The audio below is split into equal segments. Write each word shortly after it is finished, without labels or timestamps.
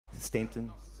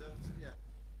Stainton.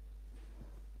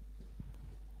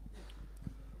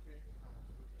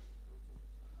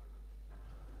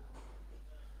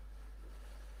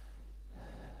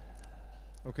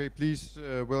 Okay, please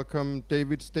welcome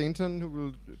David Stainton, who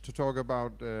will to talk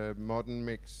about modern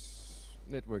mix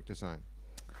network design.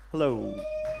 Hello.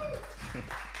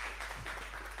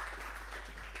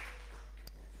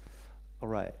 All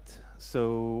right.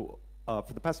 So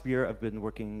for the past year, I've been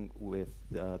working with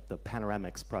the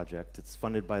Panoramics project. It's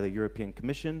funded by the European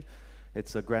Commission.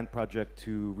 It's a grant project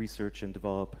to research and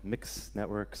develop mixed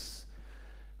networks.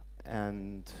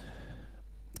 And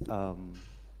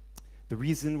the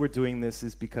reason we're doing this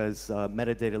is because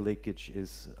metadata leakage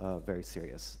is very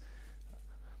serious.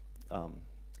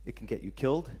 It can get you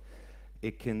killed.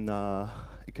 It can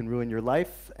ruin your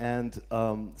life, and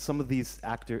some of these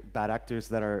bad actors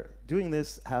that are doing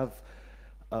this have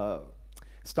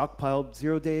stockpiled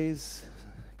 0 days,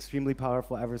 extremely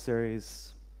powerful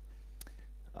adversaries.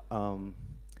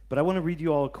 But I want to read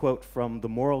you all a quote from The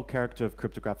Moral Character of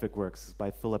Cryptographic Works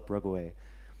by Philip Rugaway.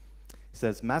 It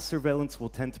says, "Mass surveillance will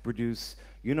tend to produce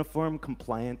uniform,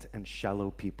 compliant, and shallow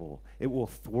people. It will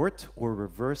thwart or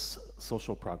reverse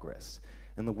social progress.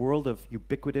 In the world of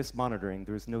ubiquitous monitoring,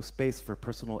 there is no space for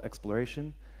personal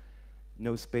exploration,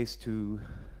 no space to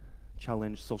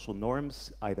challenge social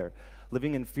norms either.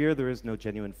 Living in fear, there is no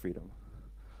genuine freedom."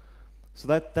 So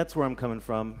that's where I'm coming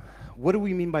from. What do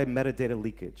we mean by metadata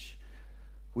leakage?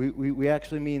 We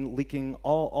actually mean leaking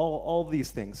all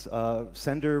these things.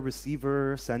 Sender,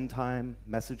 receiver, send time,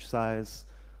 message size,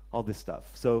 all this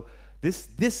stuff. So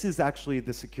this is actually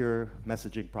the secure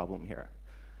messaging problem here.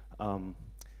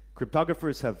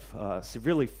 Cryptographers have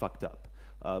severely fucked up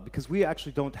because we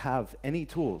actually don't have any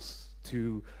tools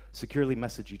to securely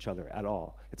message each other at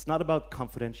all. It's not about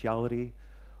confidentiality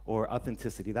or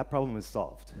authenticity. That problem is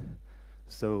solved.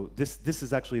 So this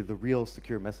is actually the real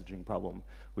secure messaging problem,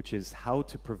 which is how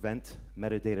to prevent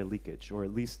metadata leakage, or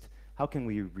at least how can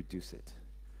we reduce it.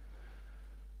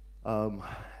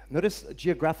 Notice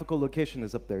geographical location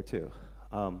is up there too.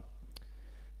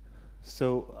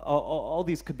 So all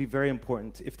these could be very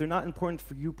important. If they're not important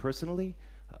for you personally,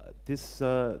 this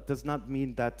does not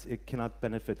mean that it cannot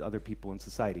benefit other people in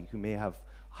society who may have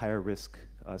higher risk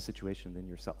situation than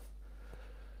yourself.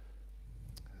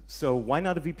 So why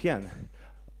not a VPN?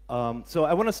 So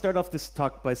I want to start off this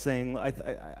talk by saying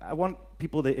I want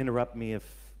people to interrupt me if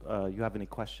you have any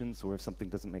questions or if something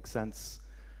doesn't make sense.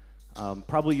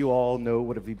 Probably you all know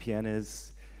what a VPN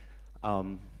is.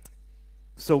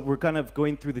 So we're kind of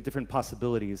going through the different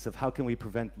possibilities of how can we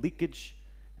prevent leakage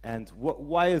and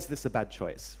why is this a bad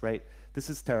choice, right? This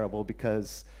is terrible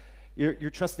because you're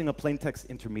trusting a plain text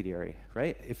intermediary,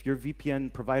 right? If your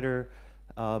VPN provider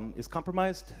is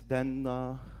compromised, then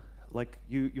like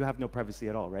you have no privacy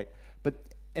at all, right? But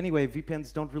anyway,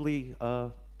 VPNs don't really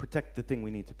protect the thing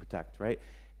we need to protect, right?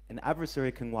 An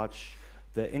adversary can watch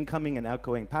the incoming and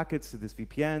outgoing packets to this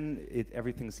VPN.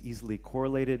 Everything's easily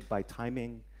correlated by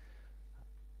timing.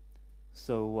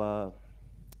 So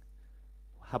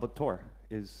how about Tor?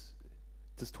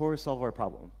 Does Tor solve our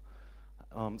problem?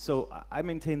 So I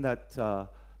maintain that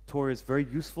Tor is very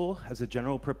useful as a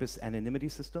general purpose anonymity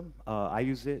system. I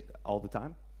use it all the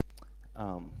time.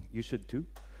 You should too.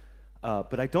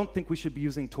 But I don't think we should be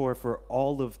using Tor for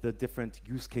all of the different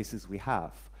use cases we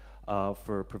have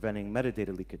for preventing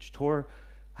metadata leakage. Tor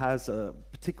has a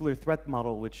particular threat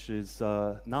model which is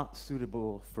not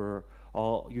suitable for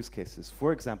all use cases.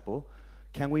 For example,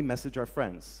 can we message our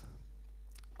friends?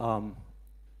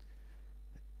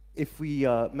 If we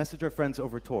message our friends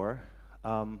over Tor,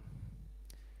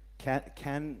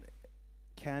 can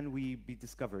we be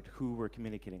discovered who we're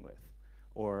communicating with,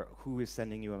 or who is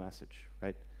sending you a message,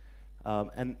 right?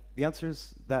 And the answer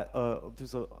is that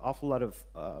there's an awful lot of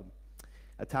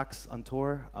attacks on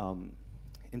Tor,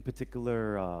 in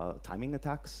particular timing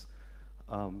attacks.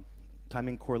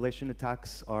 Timing correlation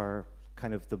attacks are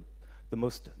kind of the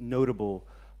most notable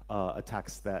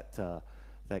attacks that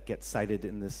get cited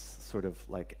in this sort of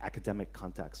like academic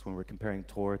context when we're comparing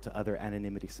Tor to other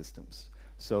anonymity systems.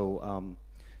 So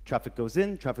traffic goes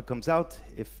in, traffic comes out.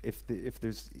 If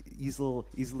there's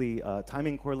easily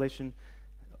timing correlation,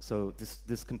 so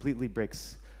this completely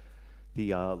breaks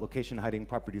the location hiding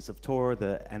properties of Tor,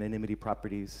 the anonymity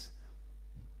properties.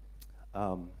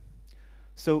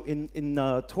 So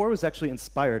Tor was actually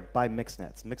inspired by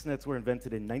mixnets. Mixnets were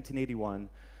invented in 1981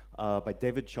 by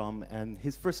David Chom, and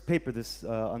his first paper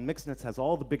on mixnets has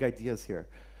all the big ideas here.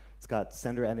 It's got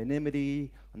sender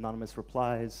anonymity, anonymous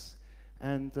replies,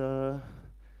 and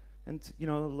you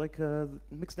know, like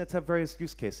mixnets have various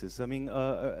use cases. I mean,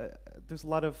 there's a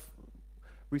lot of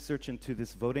research into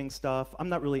this voting stuff. I'm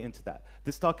not really into that.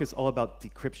 This talk is all about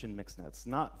decryption mixnets,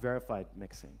 not verified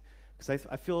mixing. Because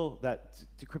I feel that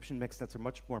decryption mixnets are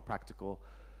much more practical.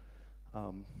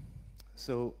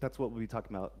 So that's what we'll be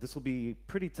talking about. This will be a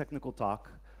pretty technical talk.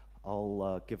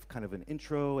 I'll give kind of an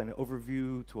intro and an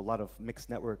overview to a lot of mixed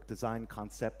network design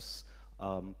concepts.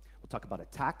 We'll talk about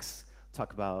attacks,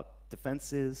 talk about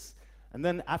defenses, and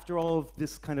then after all of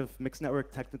this kind of mixed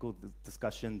network technical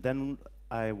discussion, then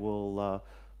I will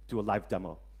do a live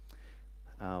demo.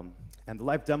 And the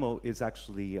live demo is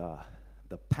actually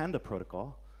the Panda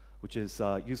protocol, which is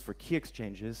used for key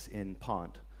exchanges in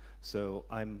Pond. So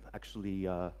I'm actually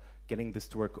getting this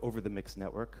to work over the mixed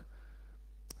network.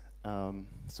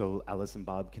 So Alice and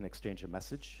Bob can exchange a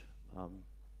message.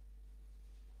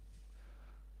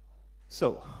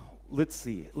 So let's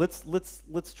see.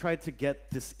 Let's try to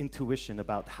get this intuition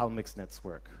about how mixed nets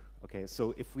work. Okay,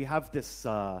 so if we have this,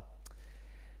 so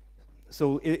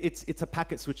it's a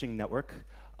packet switching network.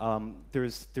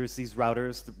 There's these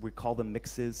routers, we call them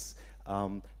mixes.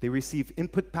 They receive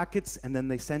input packets and then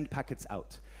they send packets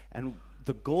out. And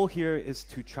the goal here is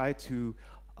to try to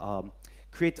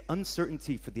create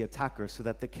uncertainty for the attacker so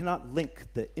that they cannot link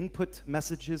the input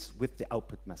messages with the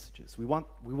output messages. We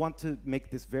want to make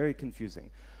this very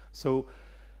confusing. So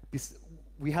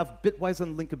we have bitwise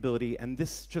unlinkability, and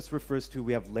this just refers to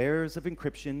we have layers of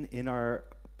encryption in our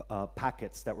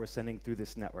packets that we're sending through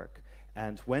this network.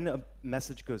 And when a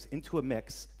message goes into a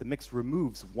mix, the mix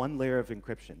removes one layer of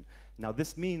encryption. Now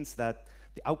this means that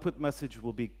the output message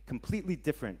will be completely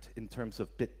different in terms of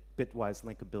bitwise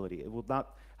linkability. It will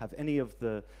not have any of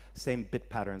the same bit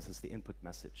patterns as the input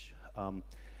message.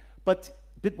 But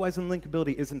bitwise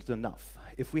unlinkability isn't enough.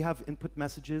 If we have input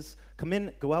messages come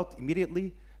in, go out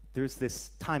immediately, there's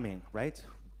this timing, right?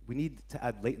 We need to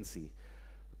add latency.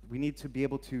 We need to be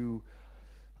able to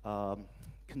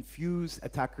confuse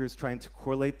attackers trying to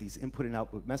correlate these input and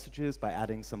output messages by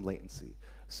adding some latency.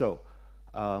 So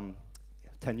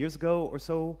 10 years ago or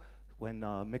so, when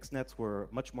mixed nets were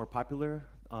much more popular,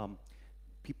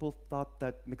 people thought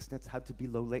that mixed nets had to be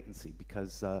low latency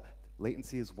because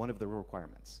latency is one of the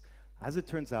requirements. As it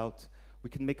turns out, we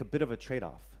can make a bit of a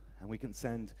trade-off, and we can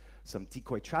send some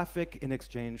decoy traffic in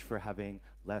exchange for having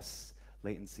less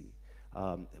latency.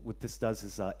 What this does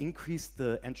is increase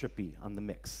the entropy on the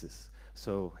mixes,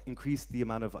 so increase the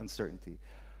amount of uncertainty.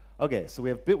 Okay, so we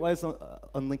have bitwise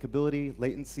unlinkability,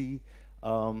 latency.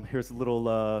 Here's a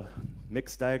little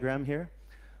mix diagram here.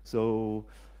 So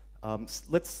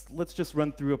let's just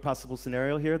run through a possible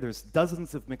scenario here. There's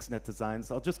dozens of mixed net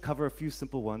designs. I'll just cover a few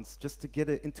simple ones just to get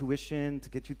an intuition, to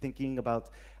get you thinking about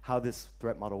how this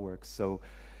threat model works. So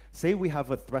say we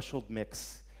have a threshold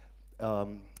mix, a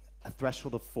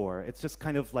threshold of 4. It's just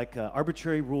kind of like an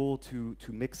arbitrary rule to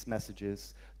mix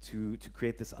messages to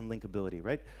create this unlinkability,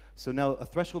 right? So now a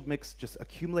threshold mix just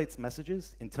accumulates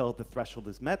messages until the threshold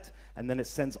is met, and then it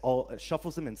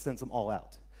shuffles them and sends them all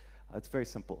out. It's very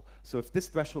simple. So if this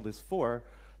threshold is 4,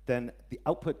 then the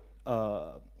output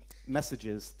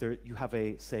messages, you have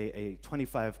say a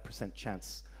 25%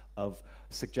 chance of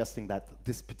suggesting that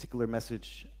this particular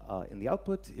message in the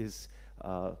output is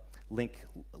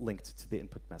linked to the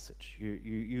input message.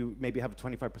 You maybe have a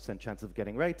 25% chance of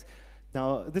getting right.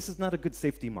 Now, this is not a good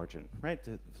safety margin, right?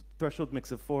 The threshold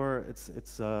mix of 4,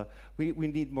 we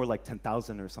need more like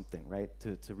 10,000 or something, right,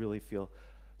 to really feel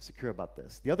secure about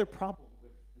this. The other problem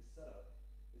with this setup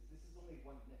is this is only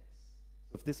one mix.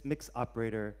 If this mix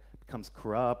operator becomes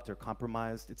corrupt or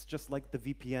compromised, it's just like the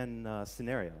VPN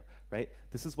scenario, right?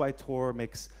 This is why Tor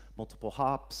makes multiple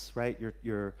hops, right?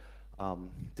 You're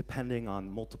depending on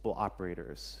multiple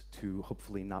operators to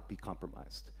hopefully not be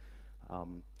compromised.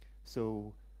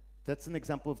 So that's an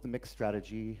example of the mix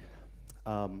strategy.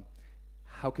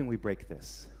 How can we break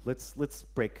this? Let's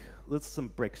break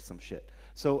some shit.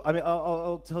 So I mean,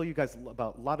 I'll tell you guys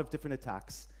about a lot of different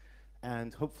attacks,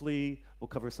 and hopefully we'll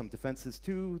cover some defenses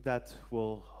too that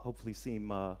will hopefully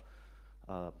seem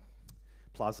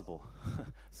plausible.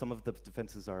 Some of the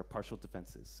defenses are partial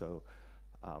defenses, so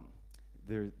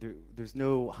there's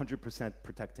no 100%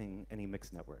 protecting any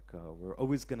mixed network. We're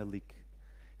always going to leak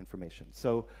information.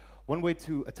 So one way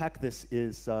to attack this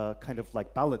is kind of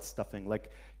like ballot stuffing.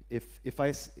 Like if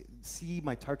I see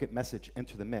my target message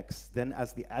enter the mix, then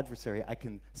as the adversary, I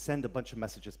can send a bunch of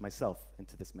messages myself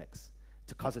into this mix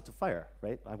to cause it to fire,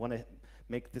 right? I want to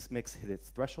make this mix hit its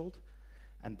threshold,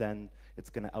 and then it's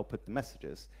going to output the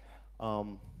messages.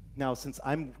 Now, since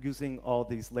I'm using all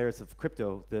these layers of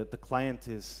crypto, the client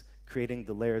is creating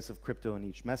the layers of crypto in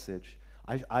each message.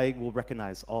 I will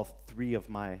recognize all 3 of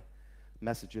my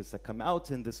messages that come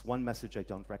out, and this one message I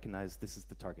don't recognize, this is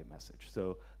the target message.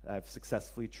 So I've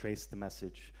successfully traced the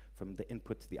message from the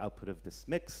input to the output of this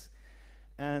mix.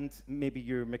 And maybe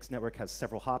your mix network has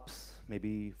several hops,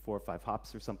 maybe 4 or 5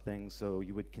 hops or something, so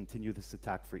you would continue this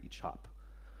attack for each hop.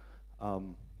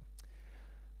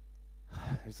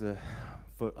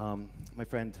 My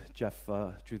friend Jeff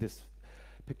drew this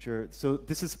picture. So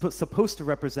this is supposed to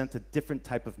represent a different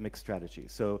type of mix strategy.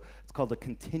 So it's called a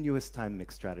continuous time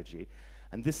mix strategy.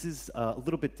 And this is a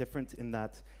little bit different in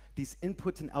that these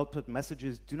input and output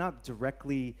messages do not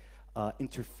directly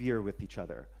interfere with each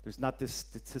other. There's not this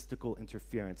statistical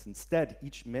interference. Instead,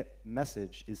 each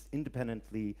message is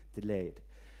independently delayed.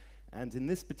 And in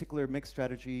this particular mix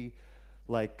strategy,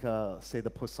 like say the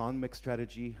Poisson mix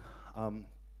strategy,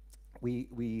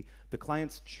 the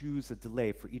clients choose a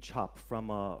delay for each hop from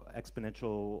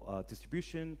exponential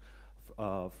distribution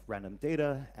of random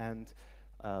data, and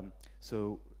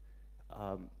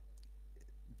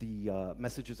the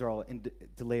messages are all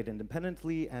delayed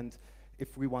independently. And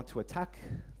if we want to attack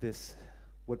this,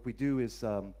 what we do is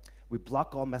we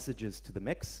block all messages to the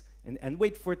mix and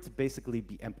wait for it to basically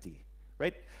be empty,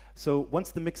 right? So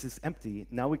once the mix is empty,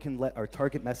 now we can let our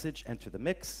target message enter the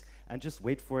mix and just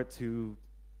wait for it to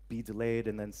be delayed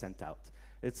and then sent out.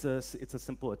 It's a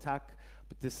simple attack,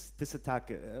 but this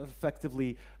attack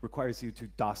effectively requires you to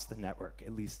DOS the network,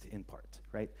 at least in part,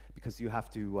 right? Because you have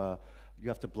to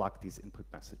block these input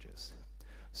messages.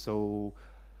 So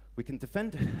we can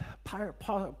defend.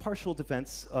 Partial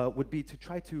defense would be to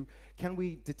try to, can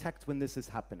we detect when this is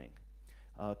happening?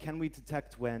 Can we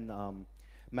detect when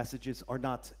messages are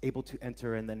not able to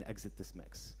enter and then exit this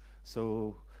mix?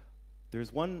 So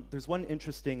there's one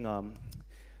interesting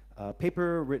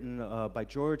paper written by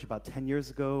George about 10 years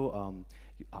ago,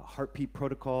 heartbeat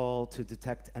protocol to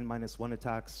detect N-1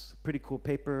 attacks. Pretty cool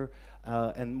paper.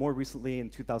 And more recently, in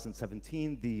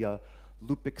 2017, the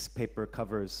Lupix paper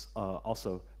covers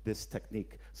also this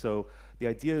technique. So the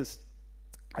idea is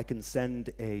I can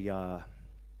send a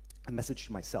message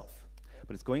to myself,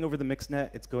 but it's going over the mixnet,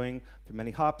 it's going through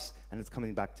many hops, and it's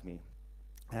coming back to me.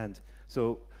 And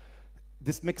so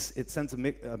this mix, it sends a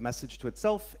message to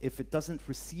itself. If it doesn't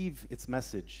receive its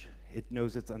message, it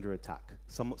knows it's under attack.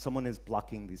 Someone is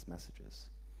blocking these messages.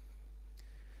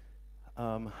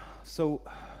 So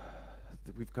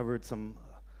we've covered a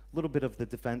little bit of the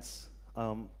defense,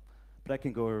 but I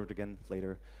can go over it again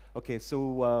later. Okay,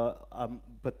 so,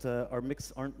 but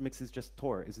aren't mixes just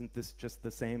Tor? Isn't this just the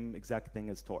same exact thing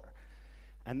as Tor?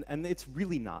 And it's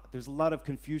really not. There's a lot of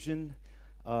confusion,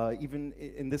 even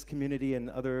in this community and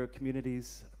other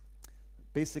communities.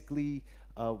 Basically,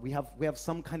 we have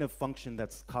some kind of function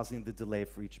that's causing the delay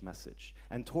for each message.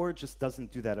 And Tor just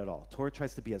doesn't do that at all. Tor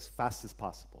tries to be as fast as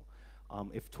possible.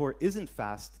 If Tor isn't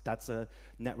fast, that's a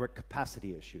network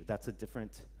capacity issue. That's a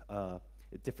different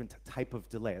type of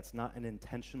delay. It's not an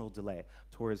intentional delay.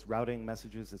 Tor is routing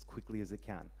messages as quickly as it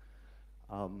can.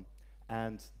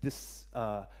 And this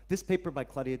paper by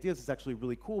Claudia Diaz is actually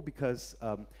really cool because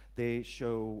they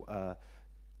show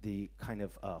the kind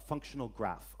of functional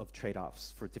graph of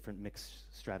trade-offs for different mix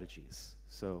strategies.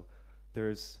 So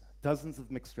there's dozens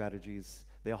of mix strategies.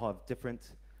 They all have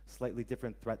slightly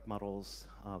different threat models,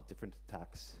 different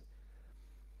attacks.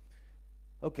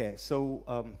 Okay,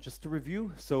 so just to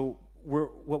review, so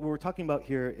what we're talking about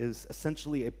here is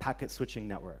essentially a packet switching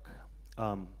network.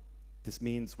 This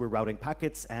means we're routing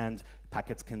packets and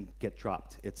packets can get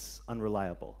dropped. It's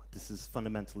unreliable. This is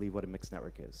fundamentally what a mixed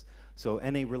network is. So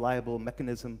any reliable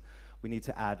mechanism we need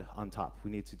to add on top.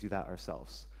 We need to do that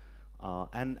ourselves.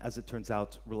 And as it turns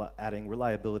out, adding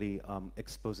reliability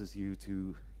exposes you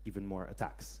to even more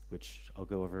attacks, which I'll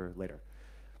go over later.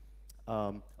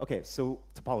 Okay, so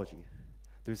topology.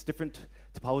 There's different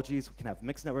topologies. We can have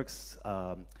mixed networks.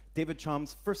 David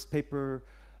Chom's first paper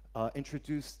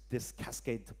introduced this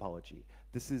cascade topology.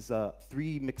 This is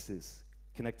 3 mixes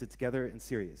connected together in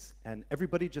series, and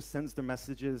everybody just sends their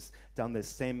messages down this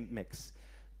same mix.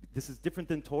 This is different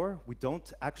than Tor. We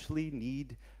don't actually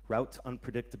need route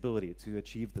unpredictability to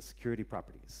achieve the security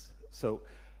properties. So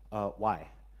why?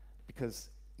 Because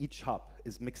each hop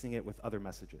is mixing it with other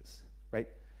messages, right?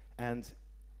 And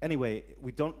anyway,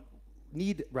 we don't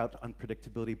need route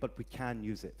unpredictability, but we can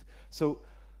use it. So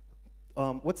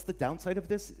what's the downside of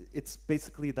this? It's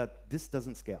basically that this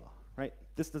doesn't scale, right?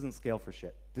 This doesn't scale for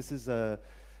shit. This is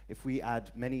if we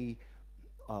add many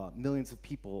millions of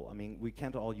people, I mean, we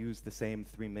can't all use the same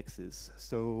 3 mixes.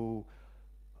 So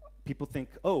people think,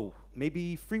 oh,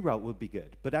 maybe free route would be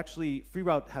good. But actually, free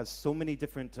route has so many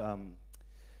different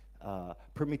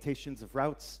permutations of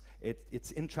routes.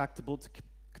 It's intractable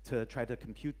to try to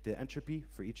compute the entropy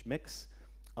for each mix.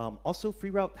 Also, free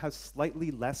route has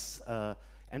slightly less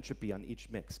entropy on each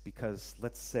mix because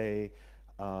let's say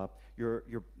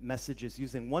your message is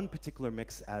using one particular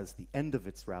mix as the end of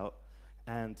its route,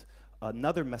 and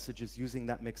another message is using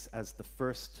that mix as the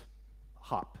first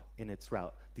hop in its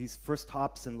route. These first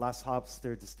hops and last hops,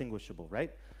 they're distinguishable,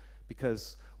 right?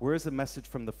 Because where is the message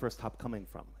from the first hop coming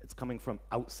from? It's coming from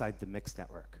outside the mix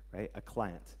network, right? A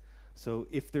client. So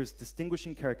if there's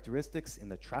distinguishing characteristics in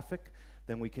the traffic,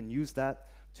 then we can use that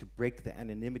to break the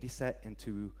anonymity set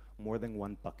into more than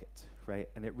one bucket, right?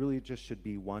 And it really just should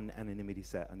be one anonymity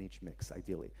set on each mix,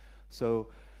 ideally. So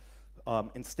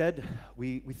instead,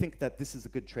 we think that this is a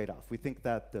good trade-off. We think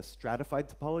that the stratified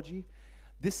topology,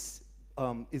 this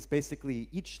is basically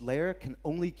each layer can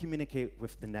only communicate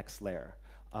with the next layer.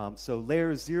 So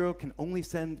layer 0 can only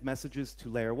send messages to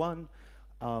layer 1.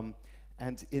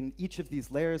 And in each of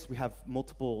these layers, we have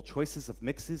multiple choices of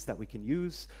mixes that we can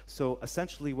use. So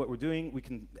essentially what we're doing, we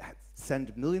can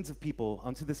send millions of people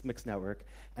onto this mix network,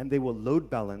 and they will load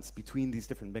balance between these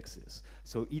different mixes.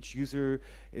 So each user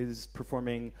is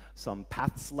performing some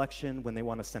path selection when they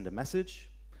want to send a message.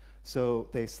 So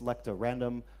they select a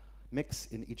random mix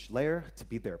in each layer to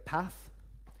be their path.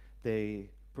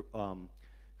 They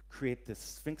create this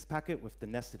Sphinx packet with the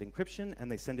nested encryption,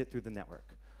 and they send it through the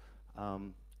network.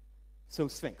 So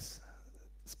Sphinx,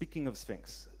 speaking of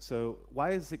Sphinx, so why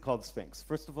is it called Sphinx?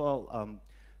 First of all,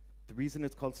 the reason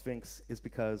it's called Sphinx is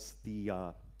because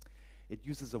it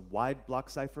uses a wide block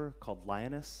cipher called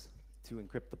Lioness to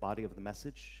encrypt the body of the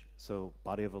message. So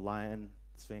body of a lion,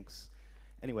 Sphinx.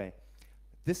 Anyway,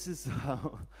 this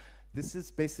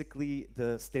is basically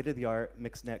the state-of-the-art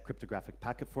mixed-net cryptographic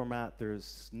packet format.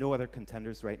 There's no other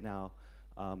contenders right now.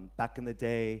 Back in the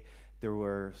day, there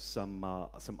were some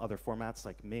other formats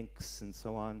like Minx and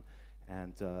so on,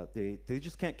 and they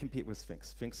just can't compete with Sphinx.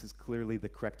 Sphinx is clearly the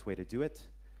correct way to do it.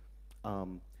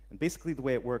 And basically the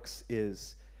way it works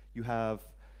is you have,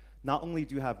 not only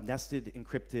do you have nested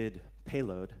encrypted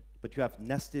payload, but you have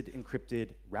nested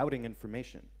encrypted routing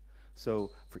information. So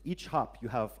for each hop, you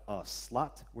have a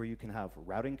slot where you can have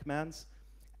routing commands,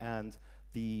 and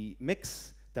the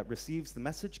mix that receives the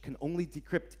message can only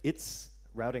decrypt its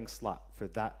routing slot for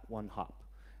that one hop.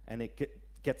 And it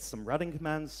gets some routing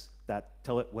commands that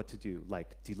tell it what to do,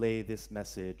 like delay this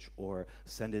message or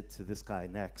send it to this guy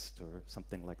next or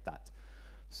something like that.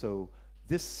 So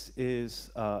this is,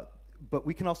 but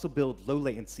we can also build low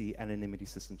latency anonymity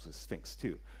systems with Sphinx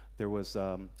too. There was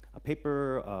a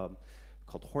paper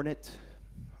called Hornet.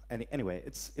 Anyway,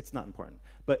 it's not important.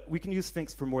 But we can use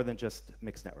Sphinx for more than just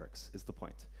mixed networks, is the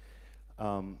point.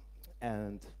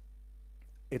 And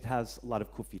it has a lot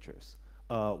of cool features.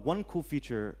 One cool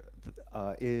feature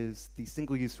is the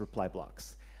single-use reply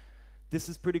blocks. This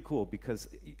is pretty cool because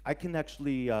I can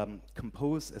actually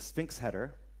compose a Sphinx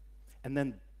header and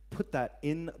then put that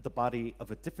in the body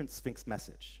of a different Sphinx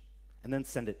message and then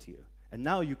send it to you. And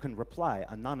now you can reply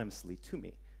anonymously to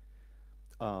me.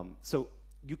 So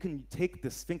you can take the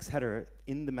Sphinx header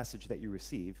in the message that you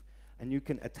receive, and you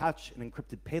can attach an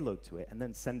encrypted payload to it and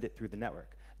then send it through the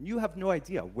network. And you have no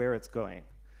idea where it's going.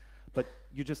 But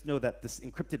you just know that this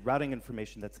encrypted routing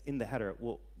information that's in the header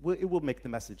will make the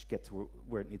message get to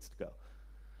where it needs to go.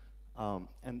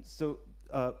 And so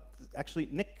actually,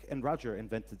 Nick and Roger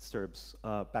invented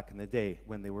STRBs back in the day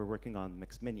when they were working on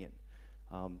Mixed Minion.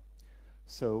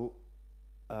 Does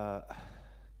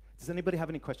anybody have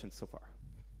any questions so far?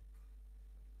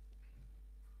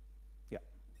 Yeah.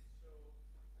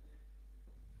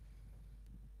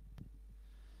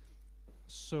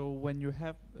 So when you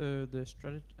have the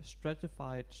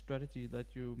stratified strategy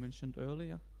that you mentioned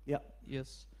earlier, Yeah.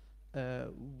 yes,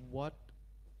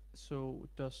 so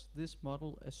does this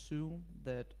model assume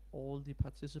that all the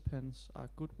participants are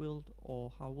good-willed,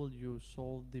 or how will you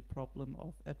solve the problem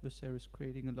of adversaries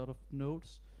creating a lot of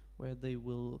nodes where they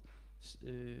will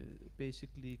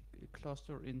basically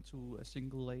cluster into a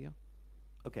single layer?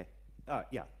 Okay.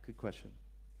 Yeah, good question.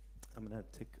 I'm going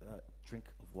to take a drink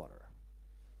of water.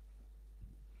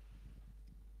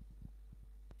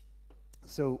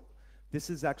 So this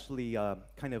is actually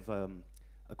kind of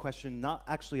a question not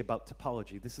actually about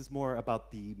topology. This is more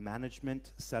about the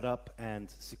management, setup,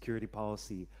 and security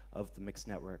policy of the mixed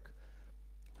network.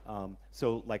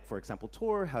 So like, for example,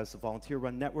 Tor has a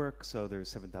volunteer-run network, so there's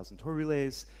 7,000 Tor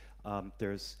relays.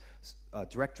 There's a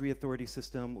directory authority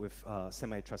system with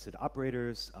semi-trusted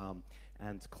operators,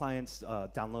 and clients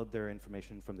download their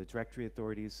information from the directory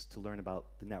authorities to learn about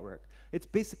the network. It's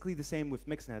basically the same with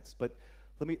mixed nets, but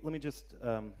let me just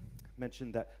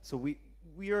mention that. So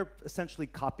we are essentially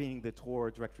copying the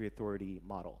Tor directory authority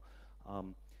model.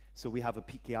 So we have a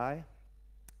PKI,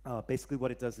 basically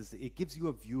what it does is it gives you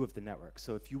a view of the network.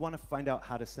 So if you want to find out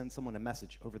how to send someone a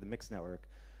message over the mixed network,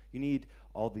 you need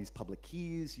all these public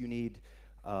keys, you need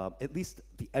at least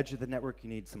the edge of the network, you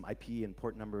need some IP and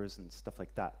port numbers and stuff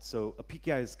like that. So a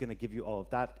PKI is going to give you all of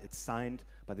that. It's signed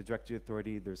by the directory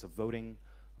authority, there's a voting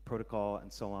protocol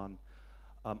and so on.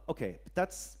 Okay, but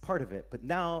that's part of it. But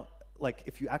now, like,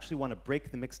 if you actually want to break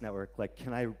the mixed network, like,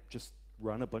 can I just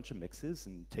run a bunch of mixes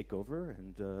and take over?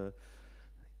 And the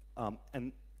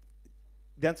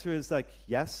answer is like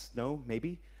yes, no,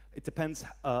 maybe. It depends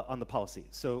on the policy.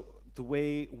 So the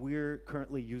way we're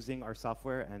currently using our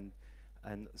software and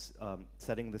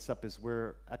setting this up is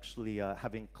we're actually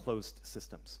having closed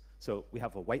systems. So we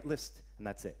have a whitelist, and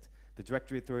that's it. The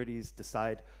directory authorities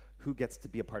decide who gets to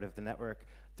be a part of the network.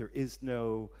 There is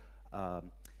no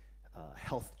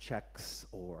health checks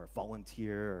or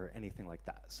volunteer or anything like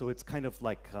that. So it's kind of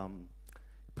like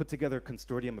put together a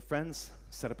consortium of friends,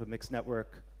 set up a mixed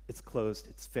network, it's closed,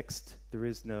 it's fixed. There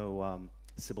is no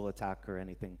Sybil attack or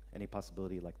anything, any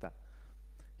possibility like that.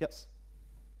 Yes?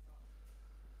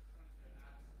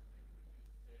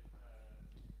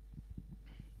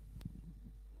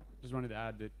 Just wanted to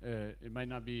add that it might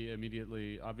not be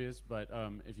immediately obvious, but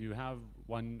if you have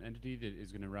one entity that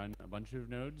is going to run a bunch of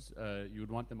nodes, you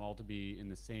would want them all to be in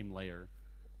the same layer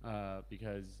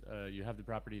because you have the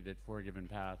property that for a given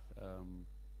path,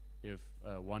 if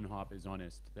one hop is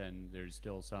honest, then there's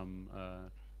still some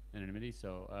anonymity.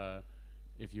 So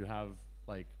if you have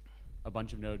like a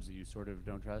bunch of nodes that you sort of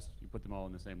don't trust, you put them all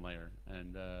in the same layer.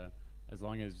 And as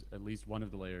long as at least one of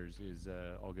the layers is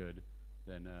all good,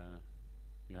 then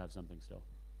you have something still.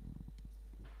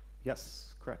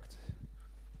 Yes, correct.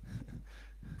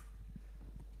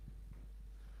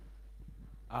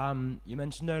 You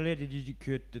mentioned earlier that you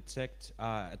could detect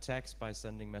attacks by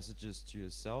sending messages to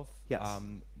yourself. Yes.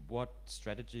 What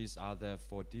strategies are there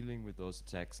for dealing with those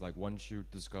attacks? Like once you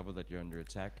discover that you're under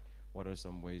attack, what are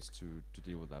some ways to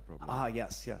deal with that problem?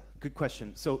 Yes, yeah, good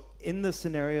question. So in the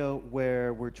scenario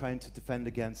where we're trying to defend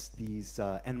against these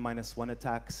N-1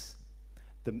 attacks,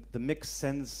 the mix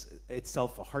sends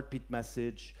itself a heartbeat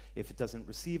message. If it doesn't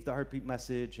receive the heartbeat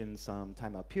message in some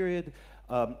timeout period,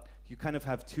 you kind of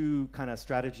have two kind of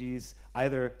strategies.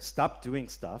 Either stop doing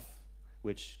stuff,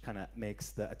 which kind of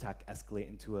makes the attack escalate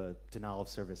into a denial of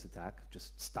service attack,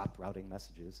 just stop routing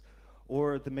messages,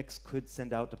 or the mix could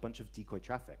send out a bunch of decoy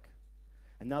traffic.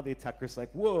 And now the attacker's like,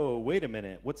 whoa, wait a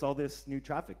minute, what's all this new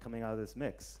traffic coming out of this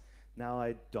mix? Now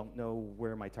I don't know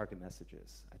where my target message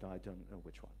is. I don't know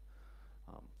which one.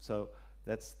 So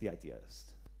that's the idea.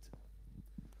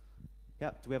 Yeah,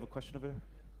 do we have a question over there?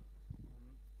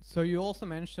 So you also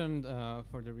mentioned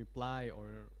for the reply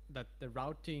or that the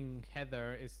routing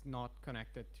header is not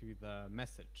connected to the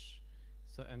message,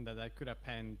 so and that I could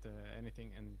append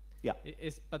anything. And yeah,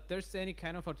 but there's any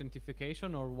kind of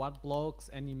authentication or what blocks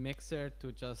any mixer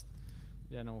to just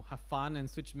have fun and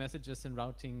switch messages and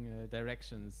routing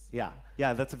directions? Yeah,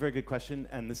 that's a very good question,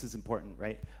 and this is important,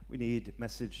 right? We need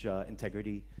message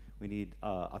integrity, we need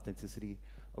authenticity.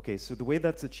 Okay, so the way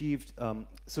that's achieved,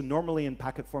 so normally in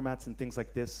packet formats and things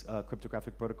like this,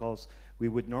 cryptographic protocols, we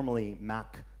would normally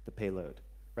MAC the payload,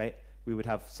 right? We would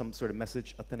have some sort of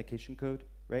message authentication code,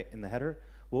 right, in the header.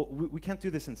 Well, we can't do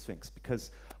this in Sphinx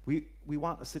because we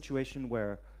want a situation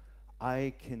where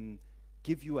I can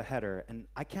give you a header and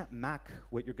I can't MAC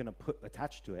what you're gonna put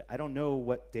attached to it. I don't know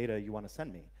what data you wanna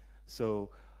send me. So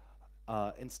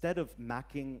instead of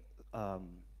MACing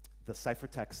the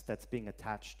ciphertext that's being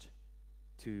attached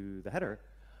to the header,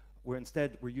 we're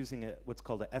using what's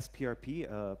called a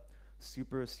SPRP,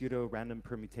 super pseudo random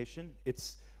permutation.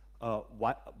 It's a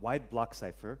wide block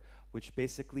cipher, which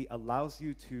basically allows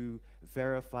you to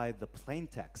verify the plain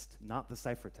text, not the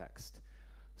ciphertext.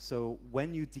 So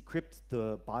when you decrypt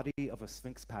the body of a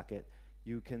Sphinx packet,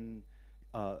 you can,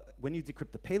 when you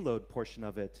decrypt the payload portion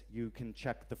of it, you can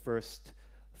check the first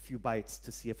few bytes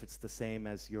to see if it's the same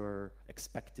as your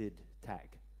expected tag,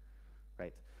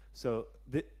 right? So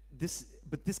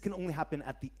but this can only happen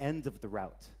at the end of the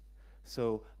route.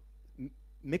 So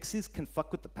mixes can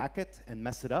fuck with the packet and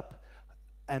mess it up,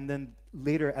 and then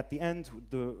later at the end,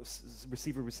 the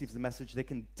receiver receives the message. They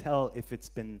can tell if it's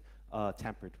been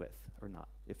tampered with or not,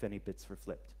 if any bits were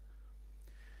flipped.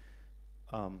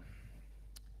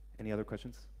 Any other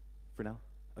questions for now?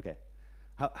 Okay.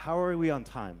 How are we on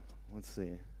time? Let's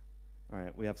see. All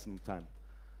right, we have some time.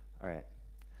 All right.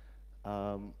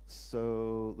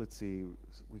 So let's see.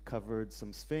 We covered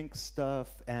some Sphinx stuff,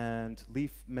 and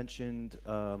Leaf mentioned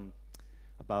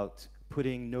about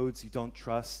putting nodes you don't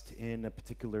trust in a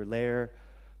particular layer.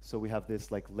 So we have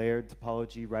this like layered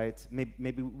topology, right?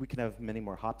 Maybe we can have many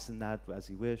more hops in that as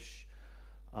you wish.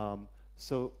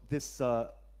 So this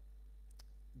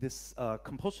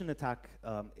compulsion attack,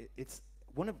 it's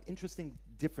one of interesting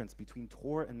difference between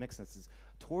Tor and mixnets is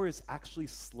Tor is actually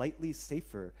slightly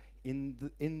safer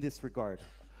in this regard.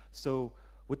 So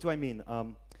what do I mean?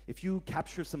 If you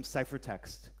capture some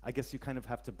ciphertext, I guess you kind of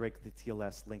have to break the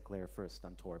TLS link layer first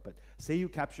on Tor, but say you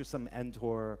capture some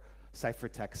NTOR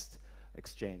ciphertext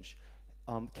exchange.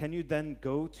 Can you then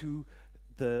go to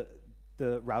the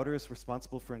routers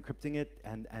responsible for encrypting it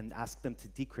and ask them to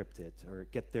decrypt it or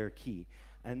get their key?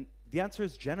 And the answer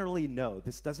is generally no.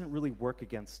 This doesn't really work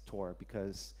against Tor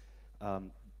because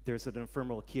there's an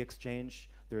ephemeral key exchange,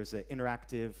 there's an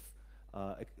interactive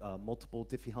multiple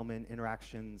Diffie-Hellman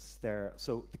interactions there,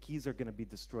 so the keys are going to be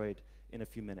destroyed in a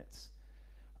few minutes.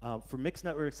 For mixed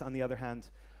networks, on the other hand,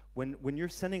 when you're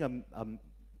sending a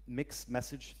mixed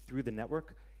message through the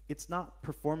network, it's not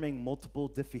performing multiple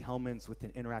Diffie-Hellmans with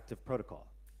an interactive protocol.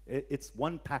 It's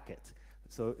one packet,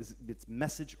 so it's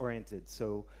message-oriented.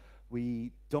 So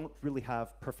we don't really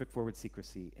have perfect forward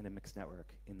secrecy in a mixed network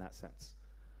in that sense.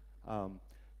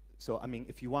 So I mean,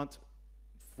 if you want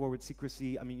forward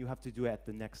secrecy, I mean, you have to do it at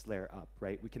the next layer up,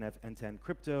 right? We can have end-to-end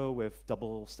crypto with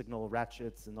double signal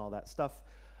ratchets and all that stuff,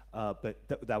 but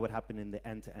that would happen in the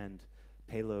end-to-end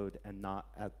payload and not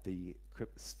at the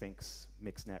Sphinx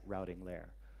mixnet routing layer.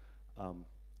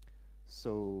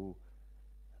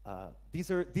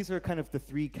 These are kind of the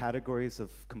three categories of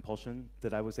compulsion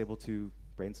that I was able to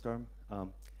brainstorm.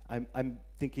 I'm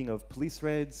thinking of police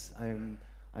raids.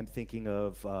 I'm thinking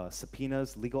of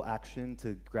subpoenas, legal action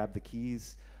to grab the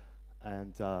keys,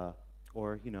 and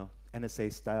or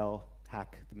NSA style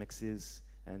hack the mixes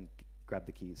and grab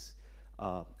the keys,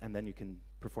 and then you can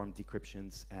perform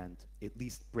decryptions and at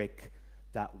least break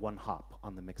that one hop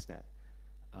on the mixnet.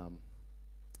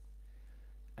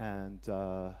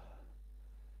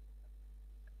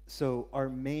 So our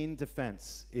main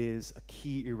defense is a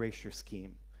key erasure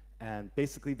scheme. And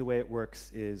basically the way it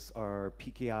works is our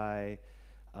PKI,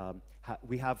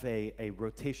 we have a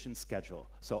rotation schedule.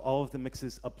 So all of the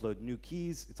mixes upload new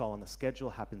keys. It's all on the schedule,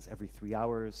 happens every 3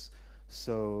 hours.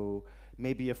 So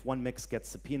maybe if one mix gets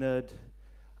subpoenaed,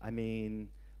 I mean,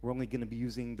 we're only going to be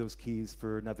using those keys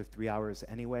for another 3 hours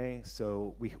anyway.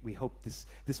 So we hope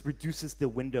this reduces the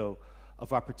window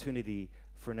of opportunity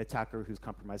for an attacker who's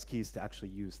compromised keys to actually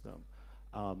use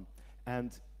them.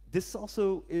 And this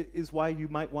also is why you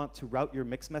might want to route your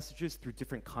mixed messages through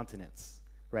different continents,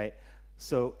 right?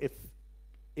 So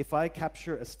if I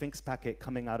capture a Sphinx packet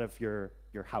coming out of your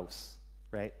house,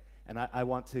 right, and I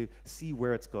want to see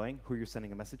where it's going, who you're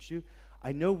sending a message to,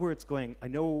 I know where it's going, I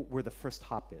know where the first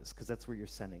hop is, because that's where you're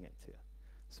sending it to.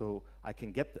 So I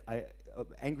can get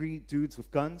angry dudes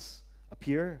with guns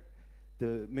appear.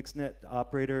 The mixnet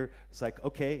operator is like,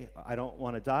 okay, I don't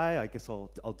want to die, I guess I'll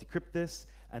decrypt this,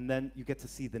 and then you get to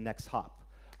see the next hop.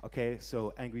 Okay,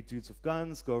 so angry dudes with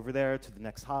guns go over there to the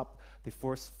next hop, they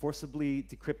forcibly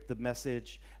decrypt the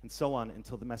message, and so on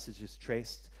until the message is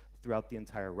traced throughout the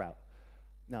entire route.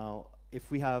 Now, if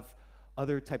we have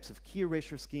other types of key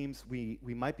erasure schemes, we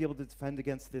might be able to defend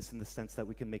against this in the sense that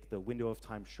we can make the window of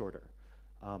time shorter.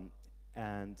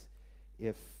 And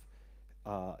if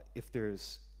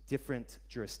there's different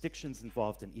jurisdictions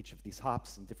involved in each of these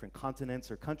hops in different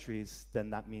continents or countries, then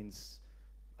that means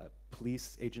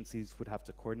police agencies would have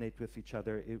to coordinate with each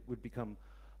other. It would become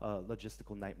a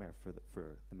logistical nightmare for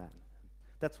the man.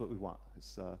 That's what we want,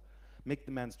 is make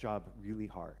the man's job really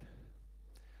hard.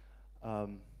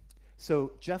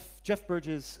 So Jeff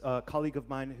Burgess, a colleague of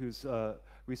mine who's a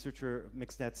researcher at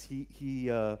mixnets,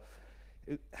 he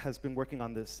has been working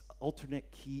on this alternate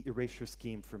key erasure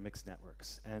scheme for mixed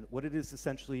networks. And what it is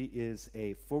essentially is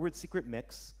a forward secret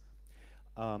mix,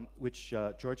 which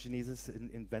George Genizes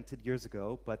invented years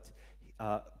ago, but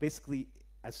basically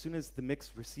as soon as the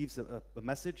mix receives a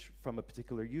message from a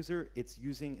particular user, it's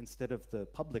using, instead of the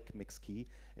public mix key,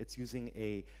 it's using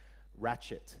a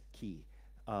ratchet key.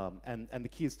 And the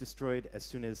key is destroyed as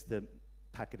soon as the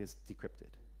packet is decrypted.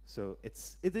 So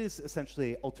it is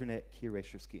essentially alternate key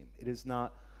erasure scheme. It is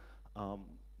not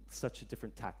such a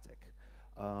different tactic.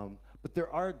 But there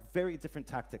are very different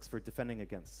tactics for defending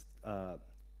against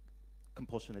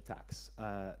compulsion attacks.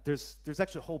 There's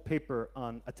actually a whole paper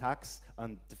on attacks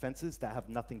on defenses that have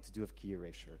nothing to do with key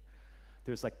erasure.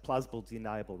 There's like plausible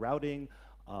deniable routing,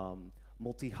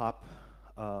 multi-hop.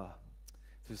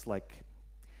 There's like,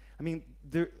 I mean,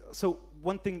 so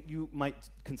one thing you might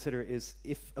consider is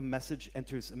if a message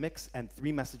enters a mix and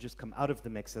 3 messages come out of the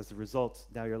mix as a result,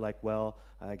 now you're like, well,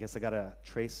 I guess I gotta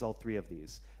trace all 3 of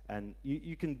these. And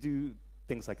you can do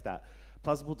things like that.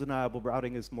 Plausible deniable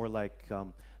routing is more like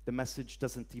the message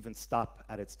doesn't even stop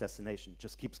at its destination,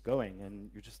 just keeps going, and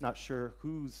you're just not sure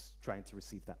who's trying to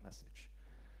receive that message.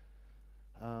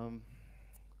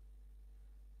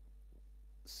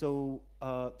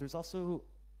 There's also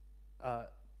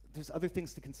there's other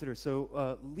things to consider.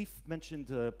 So Leaf mentioned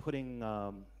putting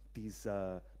these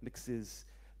mixes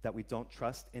that we don't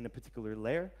trust in a particular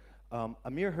layer.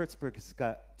 Amir Hertzberg has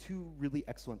got 2 really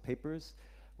excellent papers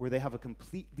where they have a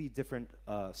completely different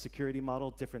security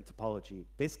model, different topology.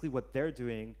 Basically what they're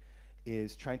doing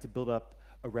is trying to build up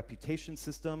a reputation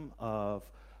system of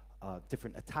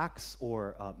different attacks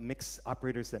or mix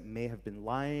operators that may have been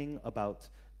lying about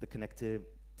the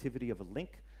connectivity of a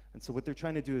link. And so what they're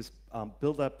trying to do is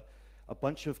build up a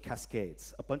bunch of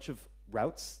cascades, a bunch of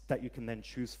routes that you can then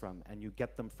choose from, and you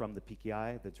get them from the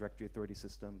PKI, the Directory Authority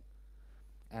System.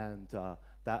 And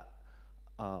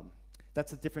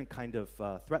that's a different kind of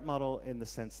threat model in the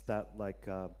sense that, like,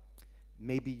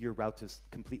 maybe your route is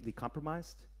completely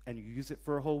compromised and you use it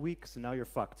for a whole week, so now you're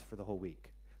fucked for the whole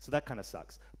week. So that kind of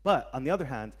sucks. But on the other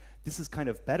hand, this is kind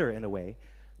of better in a way,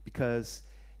 because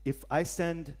if I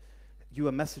send you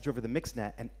a message over the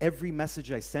mixnet and every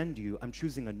message I send you, I'm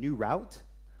choosing a new route,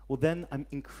 well then I'm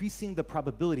increasing the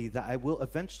probability that I will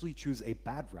eventually choose a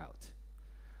bad route.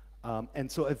 And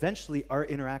so eventually our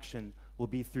interaction will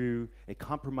be through a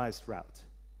compromised route.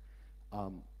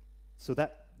 And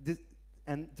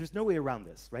there's no way around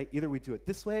this, right? Either we do it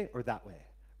this way or that way,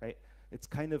 right? It's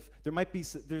kind of, there might be,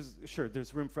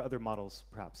 there's room for other models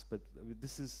perhaps, but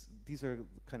these are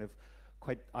kind of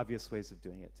quite obvious ways of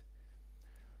doing it.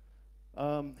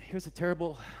 Here's a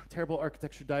terrible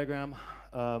architecture diagram.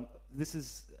 This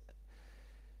is,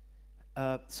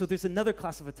 so there's another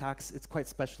class of attacks. It's quite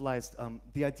specialized.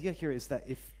 The idea here is that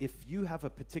if you have a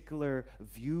particular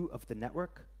view of the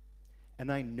network,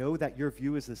 and I know that your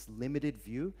view is this limited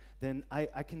view, then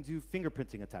I can do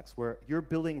fingerprinting attacks where you're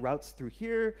building routes through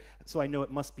here, so I know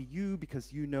it must be you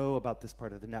because you know about this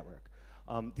part of the network.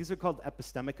 These are called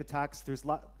epistemic attacks. There's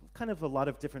kind of a lot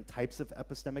of different types of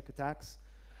epistemic attacks.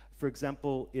 For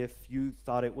example, if you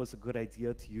thought it was a good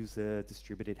idea to use a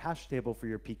distributed hash table for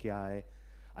your PKI,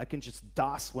 I can just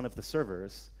DOS one of the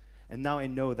servers, and now I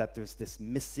know that there's this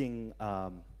missing,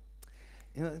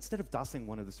 instead of DOSing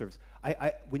one of the servers,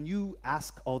 when you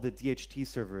ask all the DHT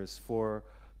servers for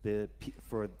the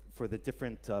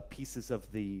different pieces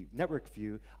of the network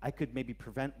view, I could maybe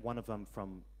prevent one of them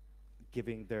from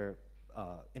giving their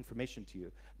information to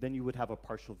you. Then you would have a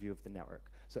partial view of the network.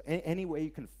 So any way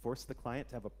you can force the client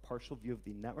to have a partial view of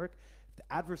the network, if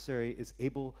the adversary is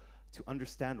able to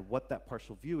understand what that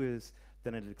partial view is,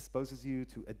 then it exposes you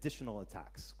to additional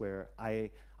attacks where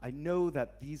I know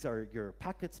that these are your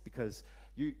packets because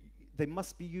they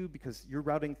must be you because you're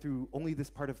routing through only this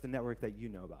part of the network that you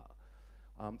know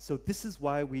about. So this is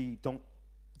why we don't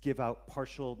give out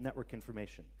partial network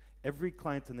information. Every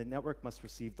client in the network must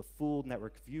receive the full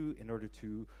network view in order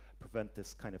to prevent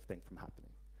this kind of thing from happening.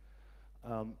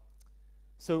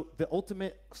 So the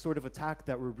ultimate sort of attack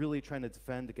that we're really trying to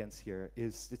defend against here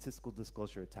is statistical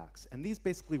disclosure attacks. And these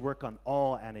basically work on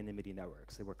all anonymity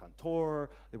networks. They work on Tor,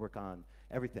 they work on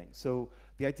everything. So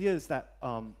the idea is that,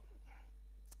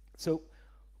 so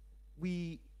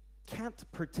we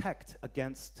can't protect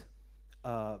against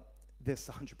this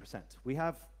 100%. We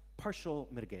have partial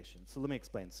mitigation. So let me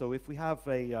explain. So if we have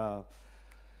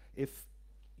if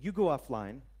you go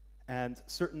offline and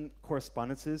certain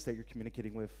correspondences that you're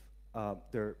communicating with,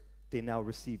 they now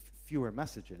receive fewer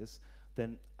messages,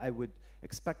 then I would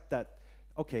expect that,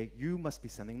 okay, you must be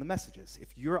sending the messages.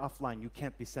 If you're offline, you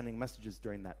can't be sending messages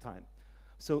during that time.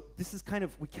 So this is kind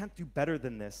of, we can't do better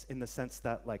than this in the sense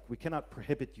that, like, we cannot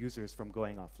prohibit users from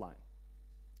going offline.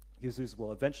 Users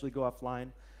will eventually go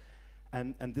offline,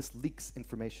 and this leaks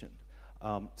information.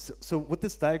 So what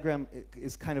this diagram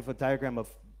is kind of a diagram of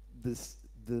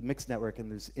the mixed network,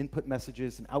 and there's input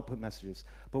messages and output messages.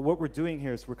 But what we're doing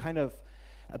here is we're kind of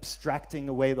abstracting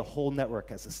away the whole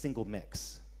network as a single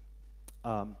mix.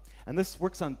 And this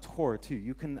works on Tor too.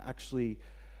 You can actually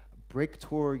break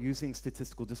Tor using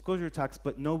statistical disclosure attacks,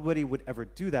 but nobody would ever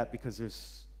do that because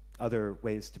there's other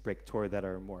ways to break Tor that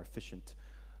are more efficient.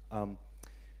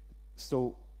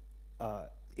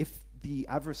 If the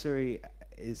adversary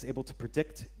is able to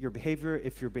predict your behavior,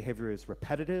 if your behavior is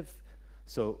repetitive,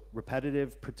 so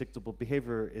repetitive, predictable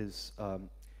behavior is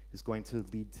going to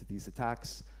lead to these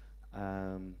attacks.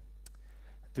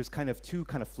 There's kind of two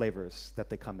kind of flavors that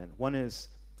they come in. One is,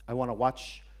 I want to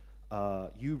watch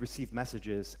you receive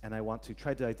messages, and I want to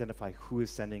try to identify who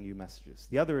is sending you messages.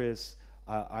 The other is,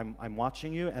 I'm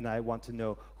watching you, and I want to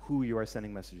know who you are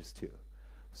sending messages to.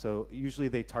 So usually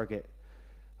they target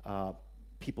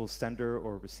people's sender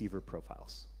or receiver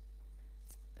profiles.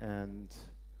 And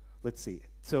let's see.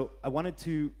 So I wanted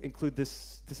to include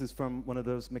this. This is from one of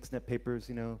those MixNet papers,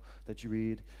 you know, that you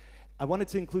read. I wanted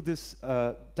to include this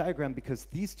diagram because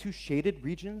these two shaded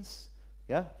regions,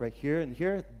 yeah, right here and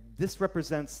here, this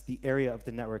represents the area of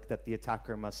the network that the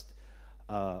attacker must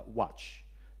watch.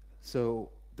 So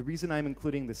the reason I'm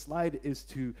including this slide is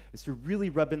to really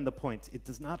rub in the point. It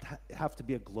does not have to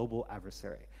be a global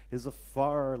adversary. It is a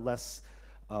far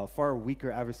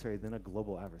weaker adversary than a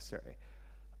global adversary.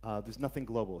 There's nothing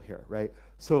global here, right?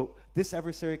 So this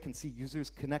adversary can see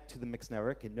users connect to the mixed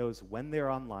network. It knows when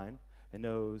they're online. It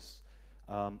knows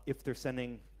if they're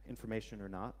sending information or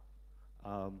not.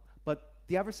 But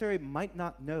the adversary might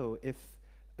not know if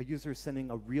a user is sending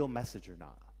a real message or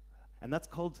not. And that's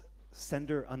called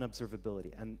sender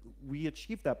unobservability. And we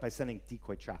achieve that by sending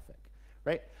decoy traffic,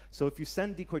 right? So if you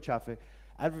send decoy traffic,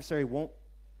 adversary won't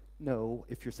know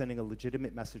if you're sending a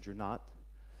legitimate message or not.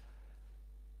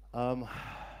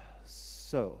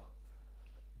 So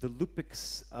the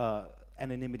Lupix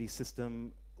anonymity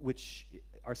system, which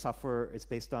our software is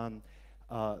based on,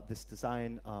 this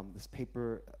design, this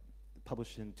paper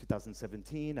published in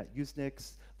 2017 at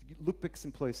Usenix. Lupix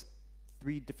employs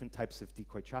 3 different types of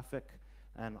decoy traffic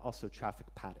and also traffic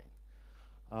padding.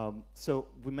 So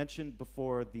we mentioned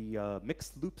before the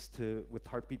mixed loops with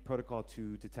heartbeat protocol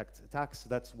to detect attacks. So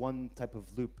that's one type of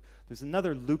loop. There's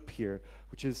another loop here,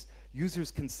 which is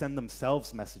users can send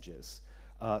themselves messages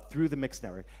through the mixed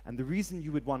network. And the reason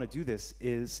you would want to do this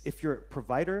is if you're a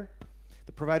provider,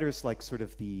 the provider is like sort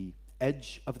of the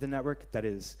edge of the network that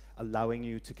is allowing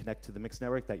you to connect to the mixed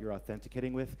network that you're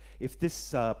authenticating with. If this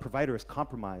provider is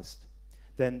compromised,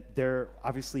 then they're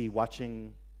obviously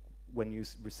watching when you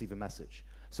receive a message.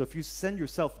 So if you send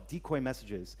yourself decoy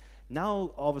messages,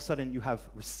 now all of a sudden you have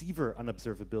receiver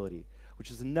unobservability,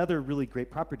 which is another really great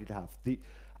property to have. The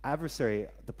adversary,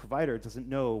 the provider, doesn't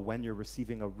know when you're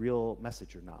receiving a real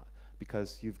message or not,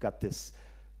 because you've got this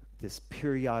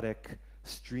periodic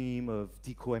stream of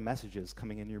decoy messages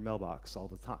coming in your mailbox all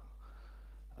the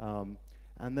time.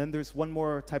 And then there's one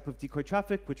more type of decoy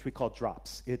traffic, which we call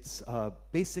drops. It's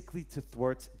basically to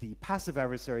thwart the passive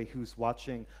adversary who's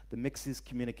watching the mixes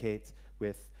communicate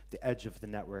with the edge of the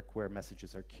network where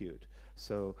messages are queued.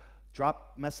 So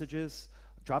drop messages,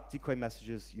 drop decoy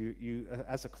messages, you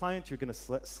as a client, you're going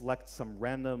to select some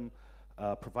random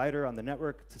provider on the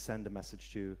network to send a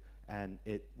message to, and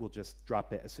it will just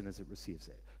drop it as soon as it receives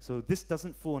it. So this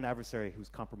doesn't fool an adversary who's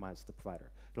compromised the provider.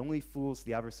 It only fools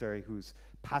the adversary who's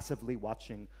passively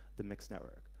watching the mixed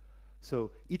network.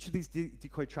 So each of these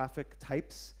decoy traffic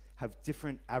types have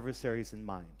different adversaries in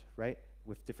mind, right,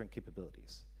 with different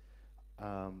capabilities.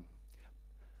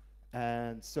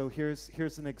 And so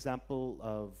here's an example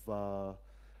of,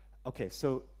 okay,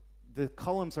 so the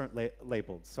columns aren't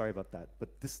labeled, sorry about that, but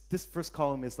this first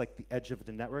column is like the edge of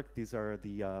the network. These are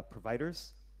the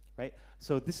providers, right?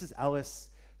 So this is Alice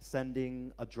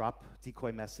sending a drop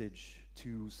decoy message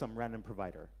to some random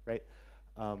provider, right?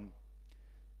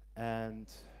 And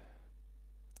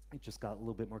it just got a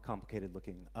little bit more complicated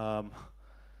looking.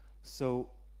 So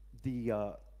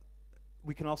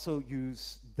we can also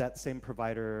use that same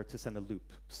provider to send a loop.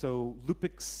 So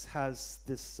Lupix has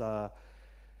this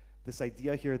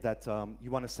idea here that you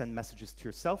want to send messages to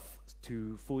yourself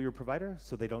to fool your provider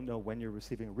so they don't know when you're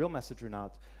receiving a real message or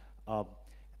not.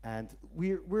 And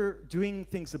we're doing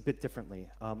things a bit differently.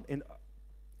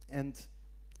 And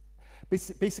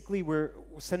basically, we're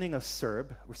sending a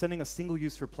SERB, we're sending a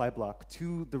single-use reply block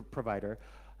to the provider,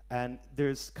 and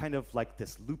there's kind of like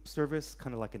this loop service,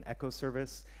 kind of like an echo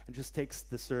service, and just takes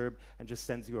the SERB and just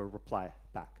sends you a reply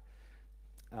back.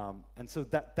 And so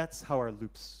that's how our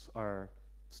loops are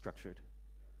structured.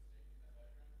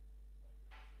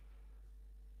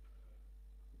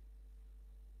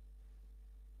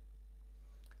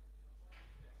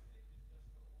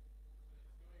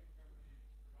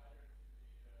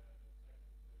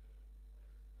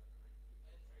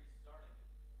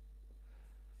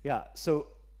 Yeah, so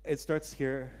it starts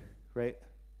here, right?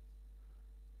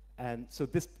 And so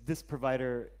this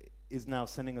provider is now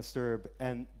sending a SERB,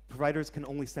 and providers can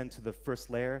only send to the first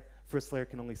layer. First layer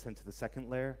can only send to the second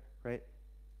layer, right?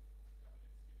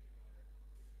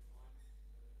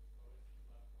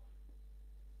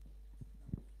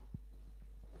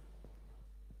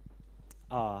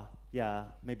 Yeah,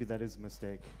 maybe that is a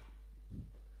mistake.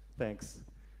 Thanks.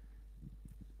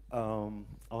 I'll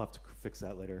have to fix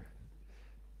that later.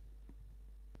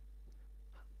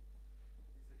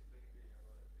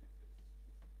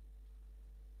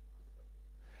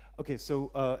 Okay,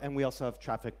 so and we also have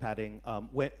traffic padding.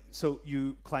 So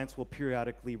clients will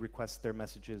periodically request their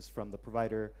messages from the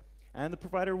provider, And the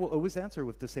provider will always answer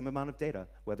with the same amount of data,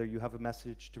 whether you have a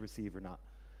message to receive or not.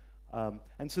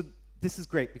 And so this is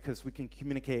great because we can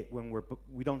communicate when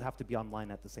we don't have to be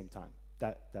online at the same time.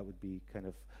 That would be kind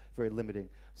of very limiting.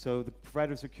 So the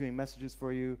providers are queuing messages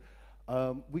for you.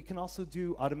 We can also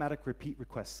do automatic repeat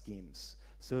request schemes.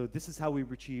 So this is how we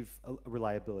achieve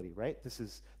reliability, right? This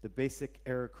is the basic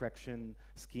error correction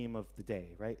scheme of the day,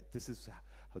 right? This is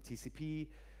how TCP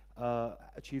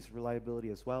achieves reliability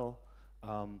as well.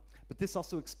 But this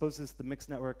also exposes the mixed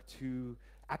network to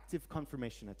active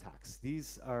confirmation attacks.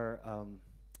 These are,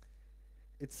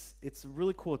 it's a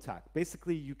really cool attack.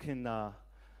 Basically, you can, do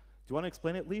you want to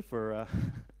explain it, Leaf, or?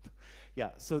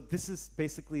 Yeah, so this is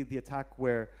basically the attack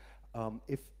where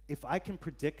if I can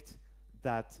predict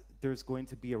that there's going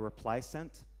to be a reply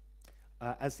sent,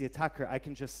 as the attacker, I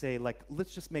can just say, like,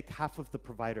 let's just make half of the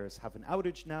providers have an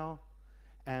outage now,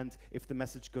 and if the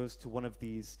message goes to one of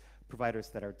these providers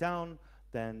that are down,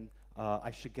 then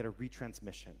I should get a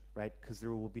retransmission, right? Because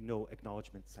there will be no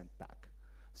acknowledgement sent back.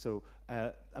 So,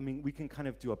 I mean, we can kind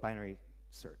of do a binary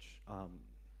search.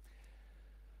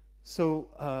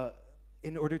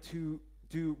 In order to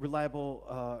do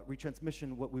reliable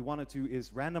retransmission, what we want to do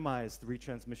is randomize the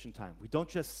retransmission time. We don't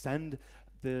just send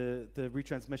the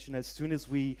retransmission as soon as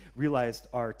we realized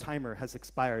our timer has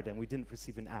expired and we didn't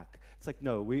receive an ACK. It's like,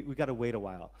 no, we got to wait a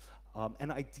while.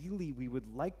 And ideally, we would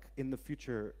like in the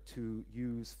future to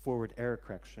use forward error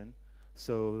correction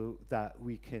so that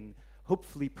we can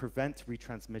hopefully prevent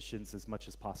retransmissions as much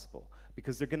as possible,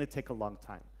 because they're going to take a long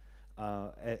time,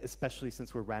 especially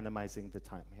since we're randomizing the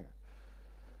time here.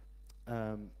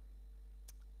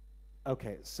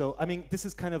 Okay, so I mean, this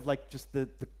is kind of like just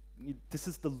this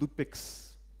is the Lupix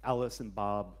Alice and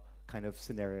Bob kind of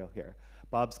scenario here.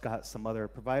 Bob's got some other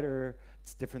provider.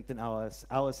 It's different than Alice.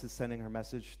 Alice is sending her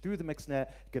message through the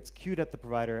mixnet, gets queued at the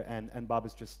provider, and Bob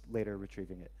is just later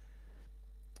retrieving it.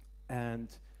 And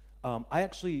I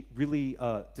actually really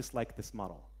dislike this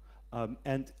model.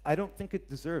 And I don't think it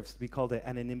deserves to be called an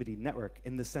anonymity network,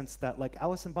 in the sense that, like,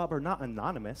 Alice and Bob are not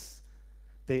anonymous.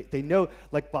 They know,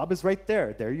 like, Bob is right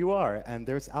there. There you are, and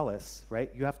there's Alice, right?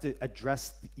 You have to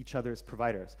address each other's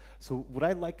providers. So what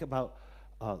I like about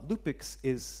Lupix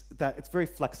is that it's very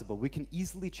flexible. We can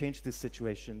easily change this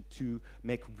situation to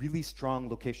make really strong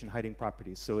location hiding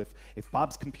properties. So if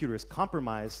Bob's computer is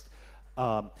compromised,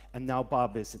 and now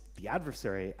Bob is the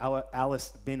adversary,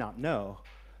 Alice may not know,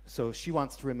 so she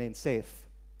wants to remain safe.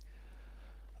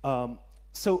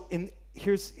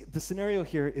 Here's the scenario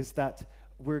here is that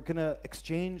we're going to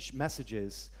exchange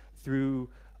messages through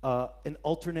an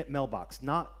alternate mailbox,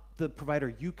 not the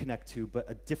provider you connect to, but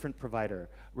a different provider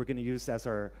we're going to use as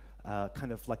our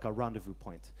kind of like a rendezvous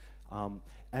point.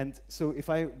 And so if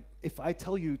I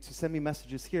tell you to send me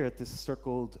messages here at this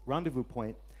circled rendezvous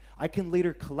point, I can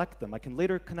later collect them. I can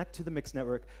later connect to the mixed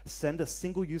network, send a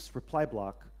single-use reply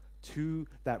block to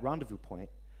that rendezvous point,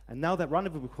 and now that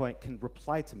rendezvous point can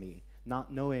reply to me,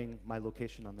 not knowing my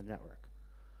location on the network.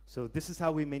 So this is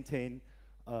how we maintain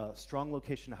strong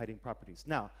location hiding properties.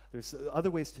 Now, there's other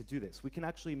ways to do this. We can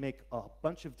actually make a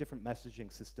bunch of different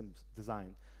messaging systems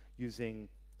designed using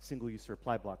single-use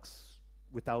reply blocks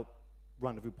without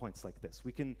rendezvous points like this.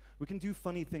 We can do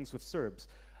funny things with SERBs,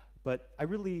 but I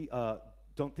really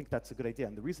don't think that's a good idea.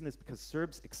 And the reason is because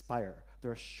SERBs expire.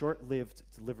 They're a short-lived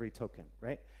delivery token,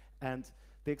 right? And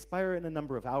they expire in a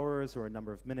number of hours or a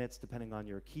number of minutes, depending on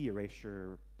your key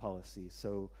erasure policy.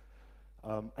 So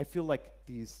I feel like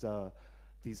these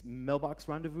mailbox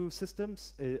rendezvous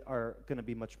systems are going to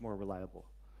be much more reliable.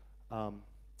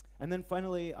 And then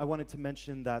finally, I wanted to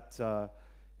mention that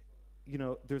you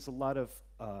know, there's a lot of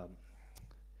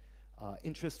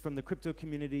interest from the crypto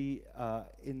community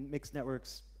in mixed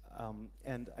networks,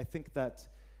 and I think that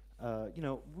you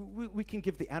know, we can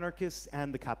give the anarchists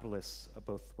and the capitalists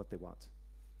both what they want.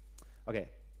 Okay,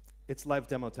 it's live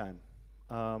demo time.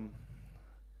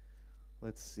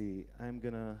 Let's see, I'm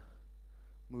gonna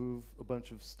move a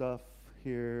bunch of stuff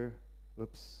here.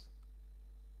 Oops.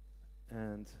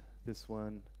 And this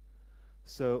one.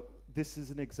 So this is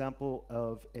an example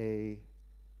of a,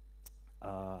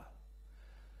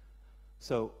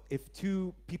 so if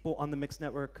two people on the mixed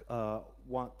network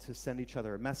want to send each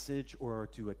other a message or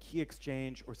do a key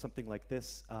exchange or something like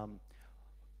this,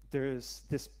 there's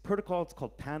this protocol, it's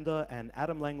called Panda, and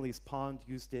Adam Langley's Pond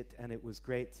used it, and it was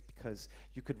great because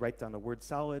you could write down a word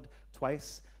salad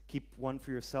twice, keep one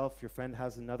for yourself, your friend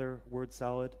has another word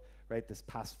salad, right, this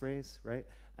passphrase, right?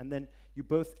 And then you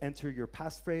both enter your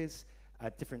passphrase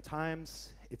at different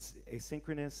times, it's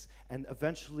asynchronous, and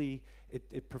eventually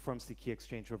it performs the key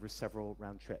exchange over several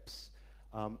round trips.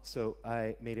 So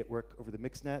I made it work over the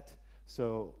mixnet.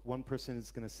 So one person is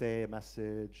gonna say a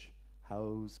message,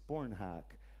 how's Bornhack?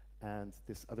 And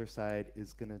this other side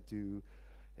is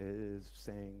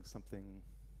saying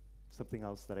something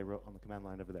else that I wrote on the command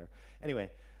line over there.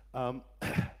 Anyway, and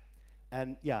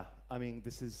yeah, I mean,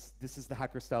 this is the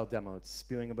hacker style demo. It's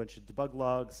spewing a bunch of debug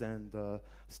logs, and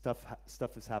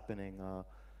stuff is happening.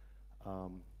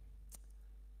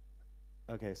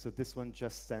 Okay, so this one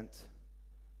just sent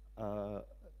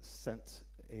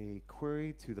a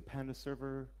query to the Panda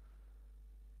server.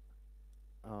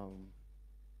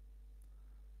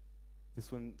 This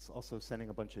one's also sending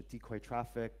a bunch of decoy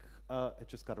traffic. It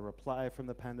just got a reply from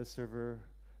the Panda server.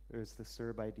 There's the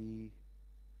serb ID.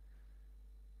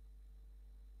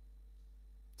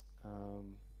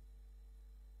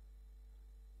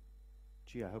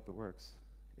 Gee, I hope it works.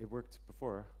 It worked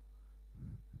before.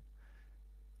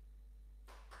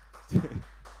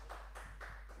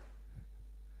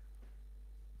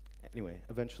 Anyway,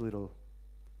 eventually it'll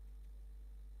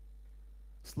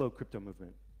slow crypto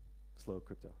movement. Slow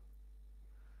crypto.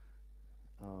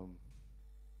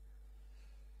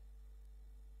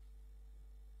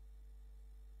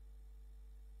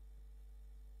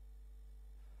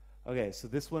 Okay, so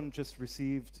this one just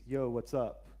received, yo, what's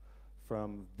up,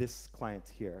 from this client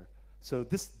here. So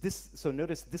so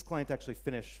notice this client actually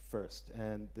finished first,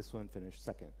 and this one finished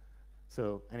second.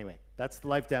 So anyway, that's the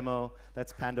live demo.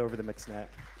 That's Panda over the mixnet.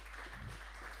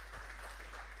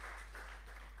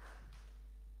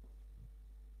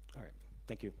 All right,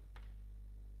 thank you.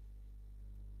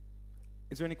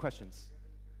 Is there any questions?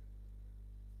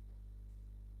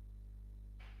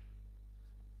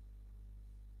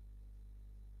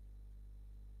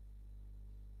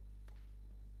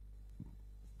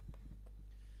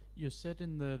 You said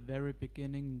in the very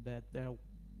beginning that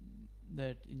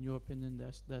that in your opinion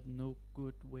there's no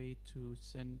good way to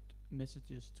send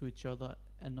messages to each other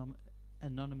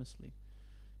anonymously.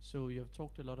 So you have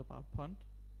talked a lot about Pond.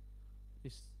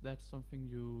 Is that something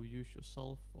you use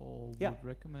yourself or would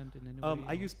recommend in any way?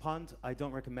 I use Pond. I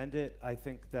don't recommend it. I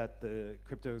think that the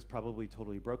crypto is probably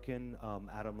totally broken.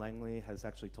 Adam Langley has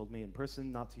actually told me in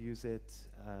person not to use it.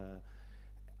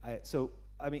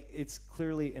 I mean, it's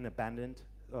clearly an abandoned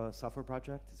software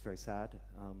project. It's very sad.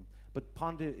 But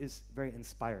Pond is very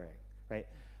inspiring, right?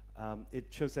 It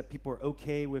shows that people are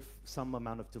okay with some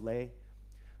amount of delay.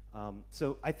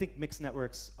 So I think mixed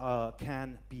networks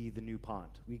can be the new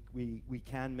Pond. We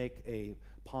can make a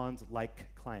Pond-like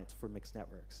client for mixed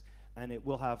networks, and it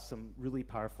will have some really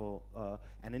powerful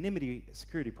anonymity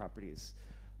security properties.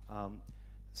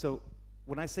 So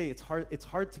when I say it's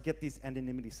hard to get these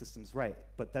anonymity systems right,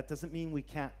 but that doesn't mean we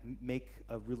can't make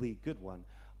a really good one.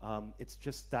 It's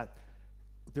just that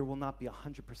there will not be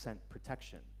 100%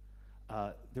 protection.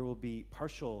 There will be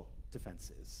partial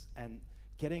defenses, and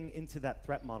getting into that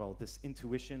threat model, this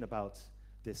intuition about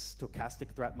this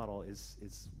stochastic threat model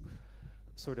is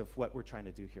sort of what we're trying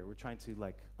to do here. We're trying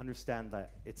to understand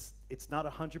that it's not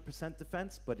 100%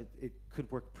 defense, but it could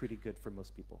work pretty good for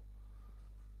most people.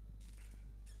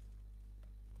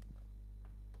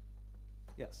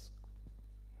 Yes.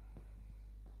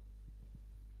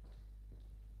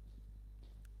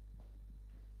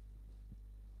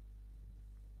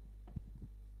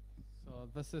 So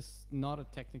this is not a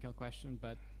technical question,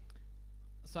 but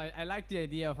so I like the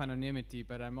idea of anonymity,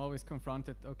 but I'm always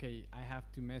confronted, okay, I have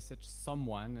to message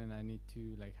someone and I need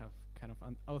to have kind of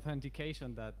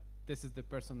authentication that this is the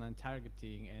person I'm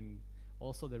targeting, and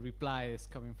also the reply is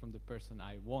coming from the person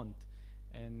I want.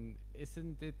 And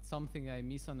isn't it something I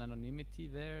miss on anonymity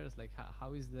there? It's like,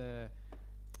 how is the,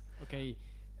 okay,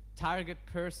 target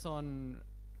person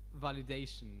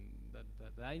validation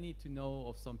that I need to know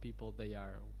of some people they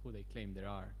are who they claim they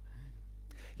are?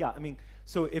 Yeah, I mean,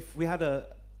 so if we had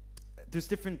there's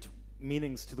different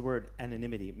meanings to the word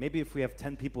anonymity. Maybe if we have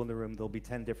 10 people in the room, there'll be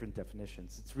 10 different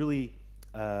definitions. It's really,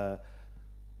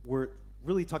 we're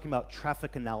really talking about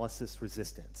traffic analysis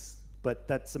resistance, but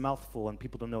that's a mouthful and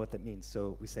people don't know what that means,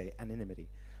 so we say anonymity.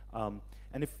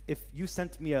 And if you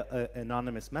sent me an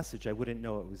anonymous message, I wouldn't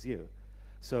know it was you.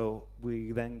 So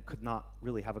we then could not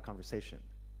really have a conversation,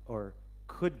 or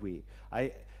could we?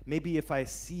 Maybe if I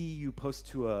see you post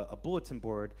to a bulletin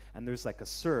board and there's like a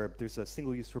SERB, there's a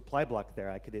single-use reply block there,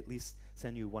 I could at least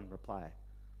send you one reply.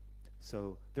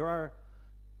 So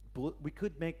we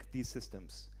could make these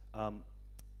systems.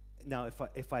 Now,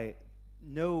 if I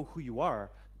know who you are,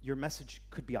 your message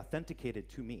could be authenticated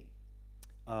to me.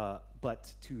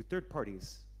 But to third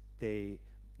parties, they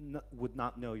would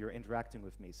not know you're interacting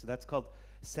with me. So that's called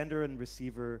sender and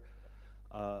receiver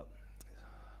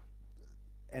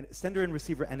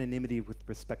anonymity with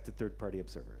respect to third-party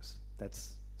observers. I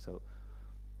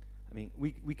mean,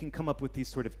 we can come up with these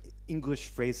sort of English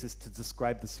phrases to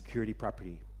describe the security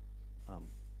property. All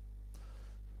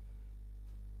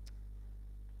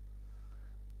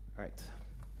right.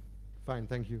 Fine,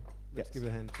 thank you. Let's Yes. give it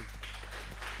a hand. Please.